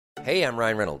Hey, I'm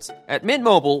Ryan Reynolds. At Mint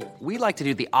Mobile, we like to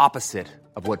do the opposite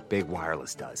of what Big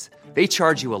Wireless does. They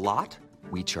charge you a lot,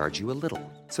 we charge you a little.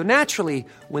 So naturally,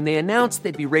 when they announced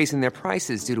they'd be raising their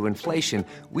prices due to inflation,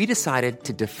 we decided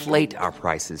to deflate our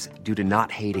prices due to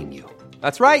not hating you.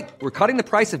 That's right. We're cutting the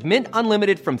price of Mint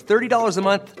Unlimited from $30 a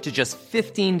month to just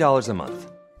 $15 a month.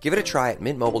 Give it a try at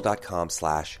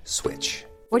mintmobile.com/switch.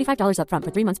 $45 up front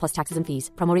for 3 months plus taxes and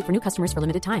fees. Promo rate for new customers for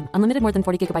limited time. Unlimited more than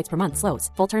 40 gigabytes per month.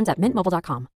 Slows full terms at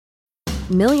mintmobile.com.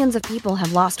 Millions of people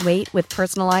have lost weight with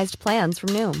personalized plans from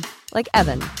Noom. Like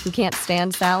Evan, who can't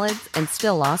stand salads and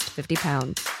still lost 50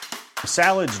 pounds.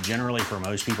 Salads generally for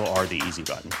most people are the easy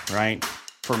button, right?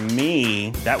 For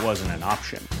me, that wasn't an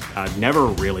option. I never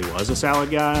really was a salad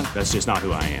guy. That's just not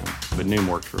who I am. But Noom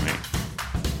worked for me.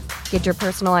 Get your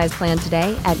personalized plan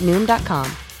today at Noom.com.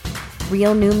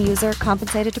 Real Noom user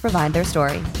compensated to provide their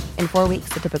story. In 4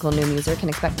 weeks, the typical Noom user can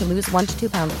expect to lose 1 to 2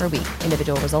 pounds per week.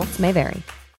 Individual results may vary.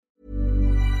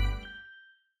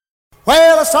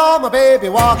 Well, I saw my baby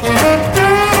walking.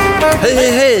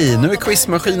 Hej! Nu är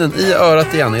quizmaskinen i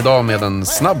örat igen idag med en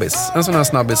snabbis. En sån här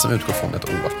snabbis som utgår från ett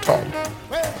årtal.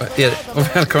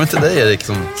 Och välkommen till dig, Erik,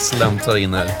 som släntrar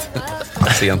in här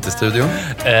sent i studion.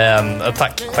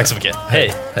 Tack så mycket.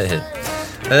 Hej.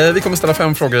 Vi kommer ställa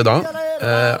 5 frågor idag.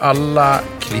 Alla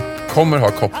klipp kommer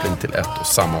ha koppling till ett och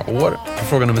samma år.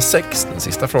 Fråga nummer 6, den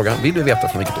sista frågan, vill vi veta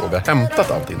från vilket år vi har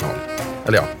hämtat allt innehåll.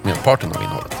 Eller ja, merparten av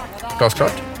innehållet.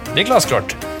 Glasklart? Det är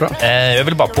glasklart. Bra. Jag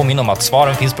vill bara påminna om att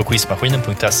svaren finns på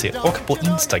quizmaskinen.se och på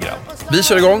Instagram. Vi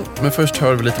kör igång, men först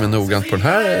hör vi lite mer noggrant på den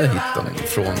här hitten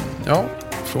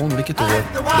från vilket år då?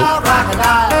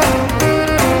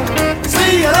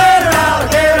 See you later,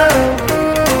 alligator.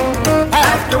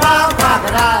 After a while,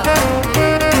 crocodile.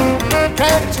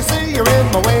 Can't you see you're in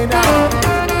my way now?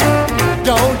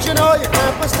 Don't you know you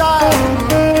cramp my style?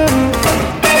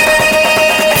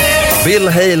 Bill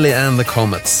Haley and the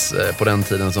Comets, på den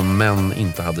tiden som män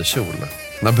inte hade kjol.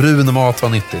 När brun mat var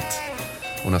nyttigt.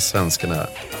 Och när svenskarna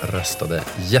röstade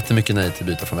jättemycket nej till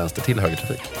byta från vänster till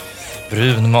högertrafik.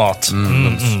 Brun mat.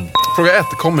 Fråga 1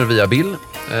 kommer via Bill.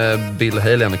 Bill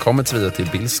Haley and the Comets vidare till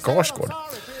Bill Skarsgård.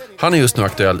 Han är just nu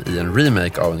aktuell i en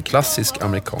remake av en klassisk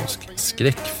amerikansk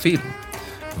skräckfilm.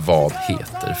 Vad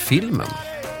heter filmen?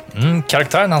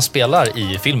 Karaktären han spelar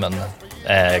i filmen,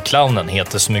 clownen,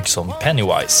 heter så mycket som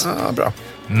Pennywise. Bra.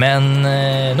 Men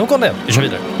nog om det, vi kör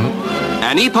vidare.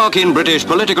 An epoch in British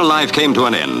political life came to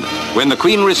an end when the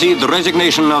Queen received the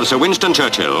resignation of Sir Winston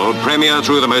Churchill, premier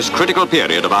through the most critical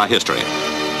period of our history.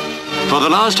 For the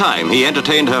last time, he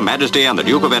entertained Her Majesty and the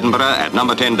Duke of Edinburgh at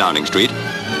number 10 Downing Street,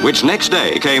 which next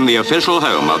day came the official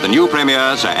home of the new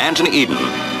premier, Sir Anthony Eden,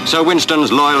 Sir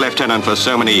Winston's loyal lieutenant for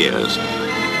so many years.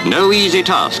 No easy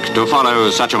task to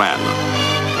follow such a man.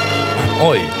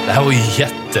 Oj, det här var ju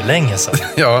jättelänge sedan.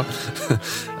 Ja,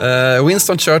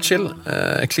 Winston Churchill,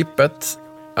 klippet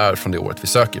är från det året vi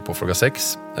söker på fråga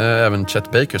 6. Även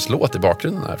Chet Bakers låt i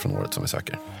bakgrunden är från året som vi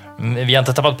söker. Vi har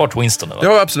inte tappat bort Winston, va? Det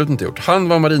har jag absolut inte gjort. Han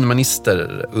var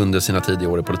marinminister under sina tidiga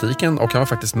år i politiken och han var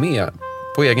faktiskt med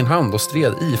på egen hand och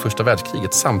stred i första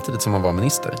världskriget samtidigt som han var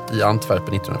minister i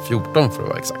Antwerpen 1914 för att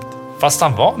vara exakt. Fast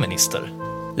han var minister?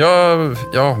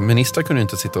 Ja, ministrar kunde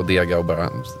inte sitta och dega och bara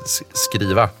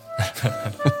skriva.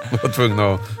 De var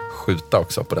tvungna att skjuta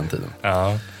också på den tiden.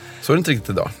 Ja. Så är det inte riktigt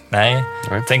idag. Nej.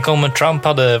 Tänk om Trump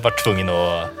hade varit tvungen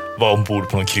att vara ombord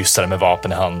på någon kryssare med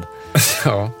vapen i hand.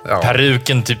 Ja.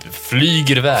 Peruken typ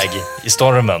flyger iväg i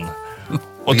stormen.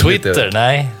 Och Twitter,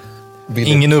 nej.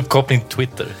 Ingen uppkoppling till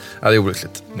Twitter. Ja, det är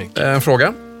olyckligt. En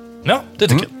fråga? Ja, det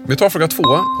tycker jag. Vi tar fråga 2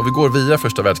 och vi går via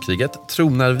första världskriget.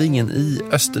 Tronarvingen i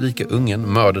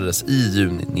Österrike-Ungern mördades i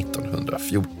juni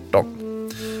 1914.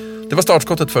 Det var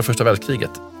startskottet för första världskriget.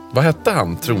 Vad hette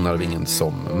han, tronarvingen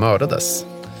som mördades?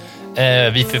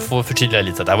 Vi får förtydliga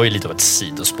lite att det här var ju lite av ett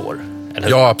sidospår. Eller?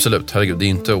 Ja, absolut. Herregud, det är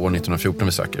inte år 1914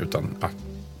 vi söker, utan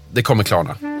det kommer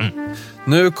klarna.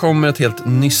 Nu kommer ett helt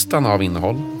nystan av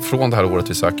innehåll från det här året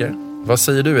vi söker. Vad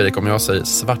säger du, Erik, om jag säger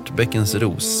Svartbäckens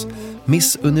ros,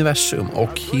 Miss Universum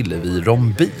och Hillevi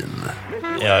Rombin?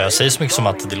 Ja, jag säger så mycket som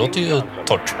att det låter ju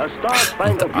torrt.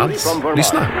 Inte alls.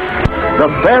 Lyssna. The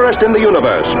fairest in the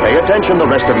universe, pay attention the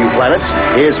rest of you planets,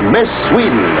 is Miss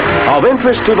Sweden. Of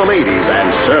interest to the ladies and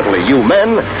certainly you men,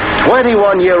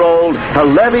 21-year-old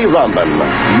Hillevi Rombin,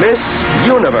 Miss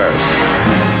Universe.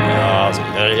 Ja, alltså,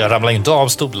 jag ramlar inte av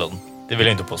stolen. Det vill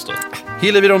jag inte påstå.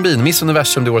 Hillevi Rombin, Miss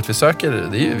Universum, det året vi söker.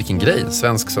 Det är ju vilken grej,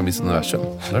 svensk som Miss Universum.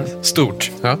 Eller?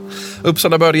 Stort. Ja.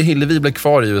 Uppsala-bördige Hillevi blev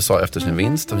kvar i USA efter sin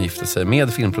vinst. Hon gifte sig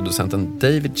med filmproducenten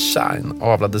David Shine.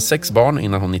 Avlade 6 barn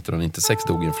innan hon 1996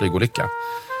 dog i en flygolycka.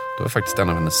 Det var faktiskt en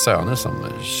av hennes söner som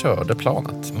körde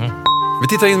planet. Vi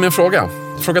tittar in med en fråga.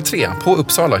 Fråga 3. På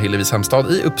Uppsala, Hillevis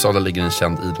hemstad. I Uppsala ligger en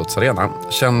känd idrottsarena.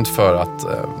 Känd för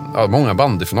att många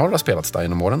bandyfinaler har spelats där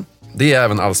genom åren. Det är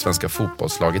även allsvenska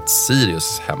fotbollslaget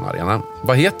Sirius hemmaarena.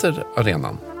 Vad heter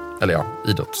arenan? Eller ja,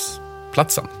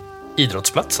 idrottsplatsen.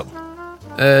 Idrottsplatsen?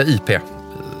 IP.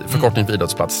 Förkortning för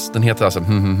idrottsplats. Den heter alltså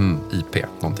IP,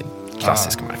 någonting.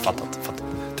 Klassisk märke. Fattat.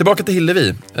 Tillbaka till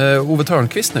Hillevi. Ove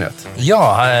Thörnqvist, ni vet.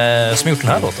 Ja, som gjort den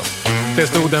här låten. Det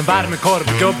stod en varm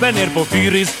korvgubbe ner på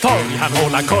Fyris torg. Han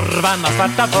hålla korvarna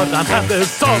svarta för han hade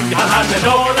sorg. Han hade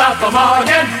låda på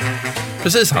magen.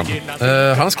 Precis han.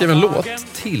 Han skrev en låt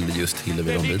till just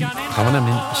Hillevi Lundin. Han var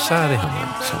nämligen kär i henne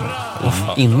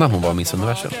innan hon var Miss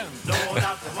Universum.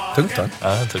 Tungt här.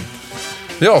 Ja, tungt.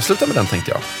 Vi avslutar med den,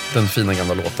 tänkte jag. Den fina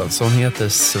gamla låten som heter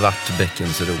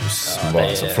Svartbäckens ros. Som var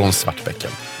alltså från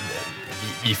Svartbäcken.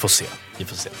 Vi får se.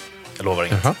 Jag lovar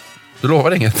inget. Jaha. Du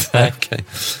lovar inget? Nej. Okej.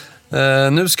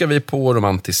 Nu ska vi på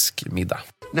romantisk middag.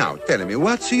 Now, tell me,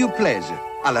 what's your pleasure?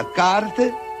 À la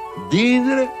carte?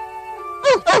 Dinner?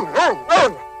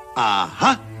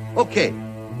 Aha, okay.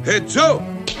 Hey, Joe!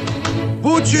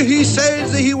 Butcher, he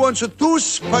says he wants 2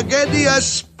 spaghetti a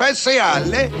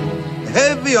speciale,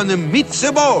 heavy on a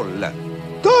meatball.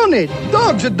 Tony,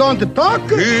 dogs don't talk.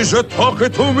 He's a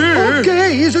talking to me.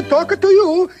 Okay, he's a talking to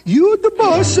you. You the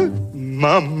boss.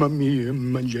 Mamma mia,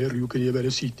 mangiare io che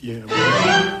avere siti.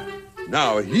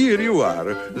 Now here you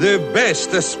are, the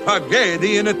best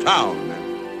spaghetti in a town.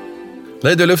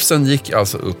 Lady och Lufsen gick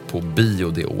alltså upp på bio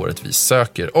det året vi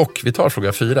söker. Och vi tar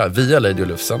fråga 4 via Lady och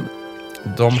Lufsen.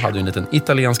 De hade ju en liten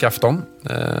italiensk afton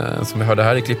som vi hörde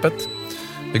här i klippet.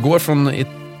 Vi går från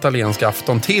italiensk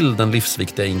afton till den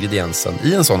livsviktiga ingrediensen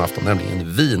i en sån afton,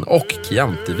 nämligen vin och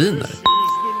Chianti-viner.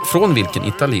 Från vilken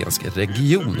italiensk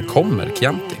region kommer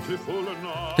Chianti?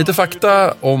 Lite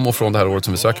fakta om och från det här året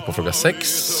som vi söker på fråga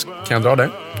 6. Kan jag dra det?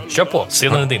 Kör på,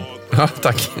 scenen är din. Ja,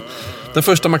 tack. Den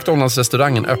första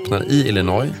McDonalds-restaurangen öppnar i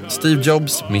Illinois. Steve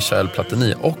Jobs, Michael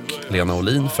Platini och Lena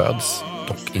Olin föds,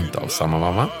 dock inte av samma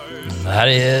mamma. Det här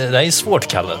är svårt,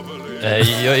 Kalle.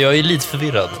 Jag är lite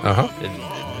förvirrad. Aha.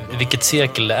 Vilket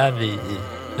sekel är vi i?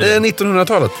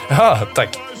 1900-talet. Ja,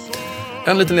 tack.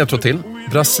 En liten ledtråd till.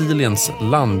 Brasiliens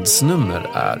landsnummer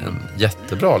är en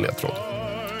jättebra ledtråd.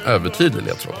 Övertydlig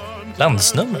ledtråd.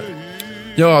 Landsnummer?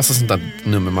 Ja, alltså sånt där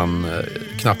nummer man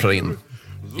knapprar in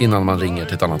innan man ringer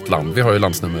till ett annat land. Vi har ju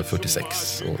landsnummer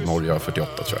 46 och Norge har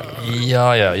 48, tror jag.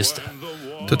 Ja, just det.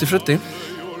 Tutti frutti?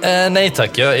 Nej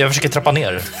tack, jag försöker trappa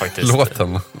ner faktiskt.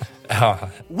 Låten. Ja.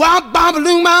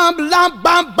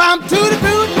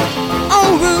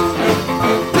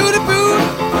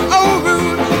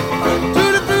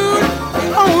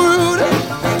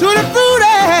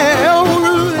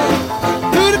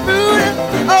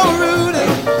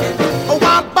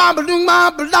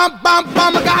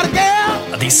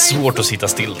 Det är svårt att sitta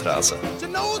still till det, alltså.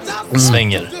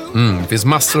 Svänger. Det finns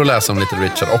massor att läsa om Little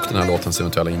Richard och den här låtens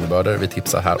eventuella innebörder. Vi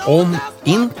tipsar här om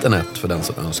internet för den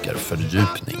som önskar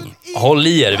fördjupning. Håll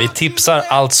i er, vi tipsar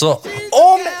alltså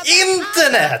om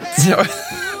internet! Ja,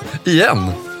 igen.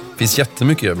 Det finns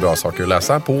jättemycket bra saker att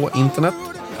läsa på internet.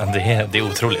 Det är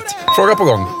otroligt. Fråga på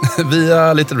gång.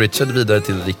 Via Little Richard vidare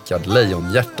till Rickard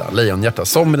Lejonhjärta. Lejonhjärta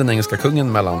som är den engelska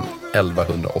kungen mellan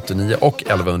 1189 och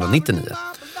 1199.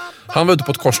 Han var ute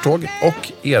på ett korståg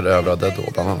och erövrade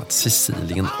då bland annat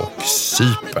Sicilien och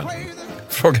Cypern.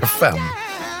 Fråga 5.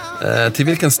 Till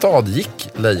vilken stad gick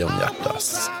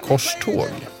Lejonhjärtas korståg?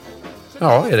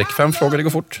 Ja, Erik, 5 frågor, det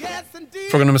går fort.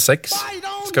 Fråga nummer 6.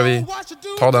 Ska vi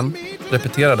ta den?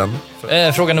 Repetera den?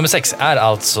 Fråga nummer 6 är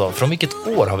alltså: från vilket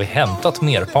år har vi hämtat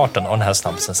merparten av den här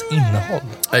snabbsens innehåll?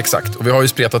 Exakt, och vi har ju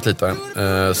spretat lite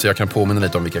så jag kan påminna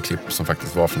lite om vilka klipp som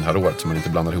faktiskt var från det här året så man inte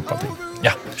blandar ihop allting.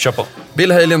 Ja, kör på.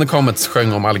 Bill Haley and the Comets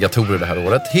sjöng om alligatorer det här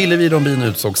året. Hillevi Lundin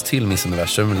utsågs till Miss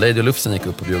Universum. Lady och Lufsen gick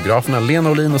upp på biograferna. Lena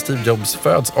Olin och Steve Jobs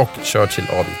föds och Churchill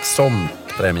avgick som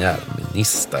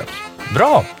premiärminister.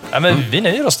 Bra, men vi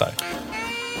nöjer oss där.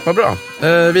 Vad bra. Vi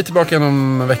är tillbaka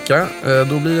om en vecka.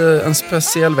 Då blir det en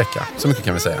speciell vecka. Så mycket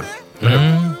kan vi säga.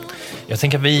 Jag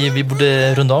tänker att vi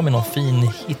borde runda av med någon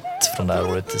fin hit från det här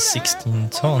året. 16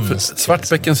 tons.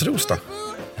 Svartbäckens ros då?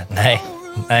 Nej.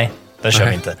 Det kör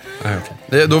vi inte. Nej,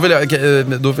 okay.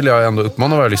 Då vill jag ändå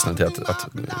uppmana våra lyssnare till att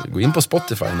gå in på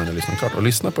Spotify när ni lyssnar klart och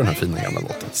lyssna på den här fina gamla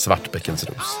låten Svartbäckens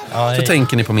ros. Så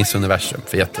tänker ni på Miss Universum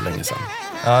för jättelänge sedan.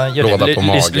 Låda på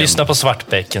magen. Lyssna på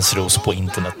Svartbäckens ros på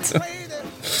internet.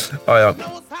 Ja.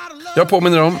 Jag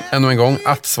påminner om ännu en gång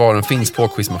att svaren finns på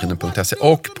quizmaskinen.se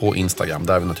och på Instagram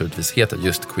där vi naturligtvis heter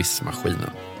just Quizmaskinen.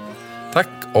 Tack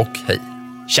och hej.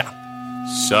 Tja.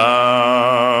 Some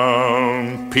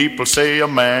people say a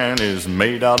man is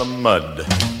made out of mud.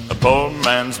 A poor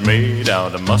man's made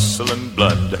out of muscle and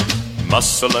blood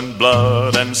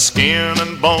and skin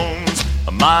and bones.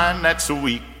 A mind that's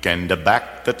weak and a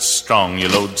back that's strong. You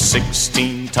load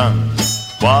 16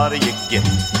 tons, what do you get?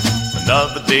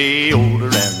 Another day older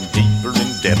and deeper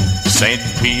in debt. St.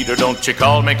 Peter, don't you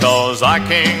call me, 'cause I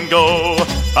can't go.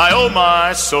 I owe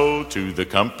my soul to the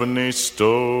company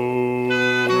store.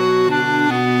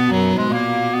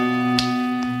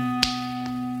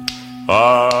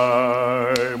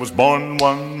 I was born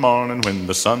one morning when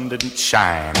the sun didn't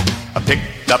shine. I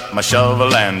picked up my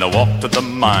shovel and I walked to the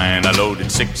mine. I loaded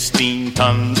 16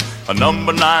 tons of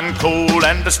number 9 coal,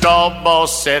 and the straw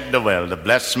boss said, well, to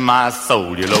bless my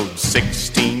soul, you load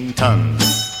 16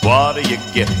 tons, what do you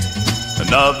get?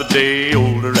 Another day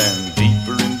older and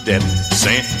deeper in debt.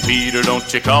 St. Peter,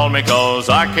 don't you call me, 'cause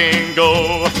I can't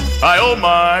go. I owe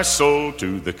my soul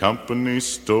to the company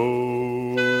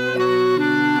store.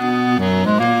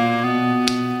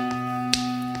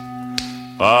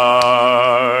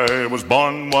 I was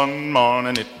born one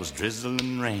morning, it was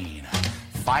drizzling rain.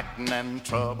 Fighting and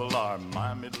trouble are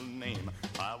my middle name.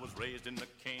 I was raised in the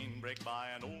canebrake by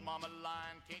an old mama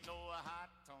lion. Can't know a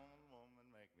high-tone woman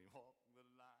make me walk the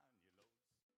line.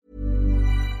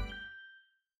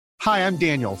 Hi, I'm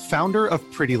Daniel, founder of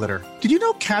Pretty Litter. Did you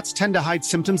know cats tend to hide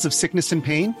symptoms of sickness and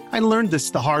pain? I learned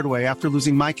this the hard way after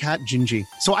losing my cat, Gingy.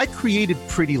 So I created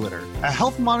Pretty Litter, a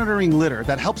health monitoring litter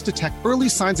that helps detect early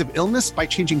signs of illness by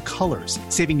changing colors,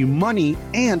 saving you money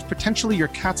and potentially your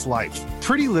cat's life.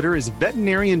 Pretty Litter is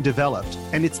veterinarian developed,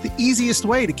 and it's the easiest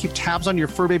way to keep tabs on your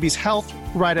fur baby's health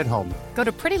right at home. Go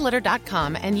to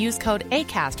prettylitter.com and use code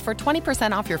ACAST for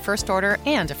 20% off your first order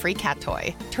and a free cat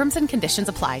toy. Terms and conditions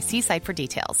apply. See site for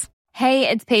details. Hey,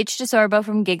 it's Paige DeSorbo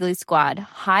from Giggly Squad.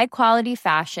 High quality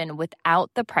fashion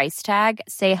without the price tag.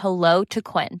 Say hello to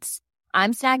Quince.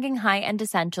 I'm snagging high-end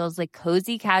essentials like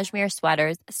cozy cashmere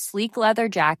sweaters, sleek leather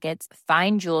jackets,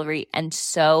 fine jewelry, and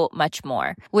so much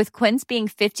more. With Quince being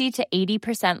 50 to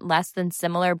 80% less than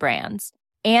similar brands.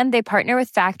 And they partner with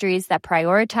factories that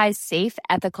prioritize safe,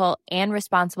 ethical, and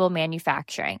responsible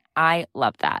manufacturing. I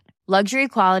love that. Luxury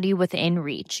quality within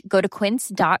reach. Go to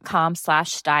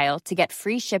quince.com/style to get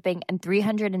free shipping and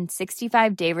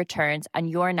 365-day returns on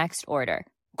your next order.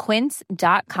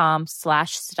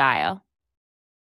 Quince.com/style.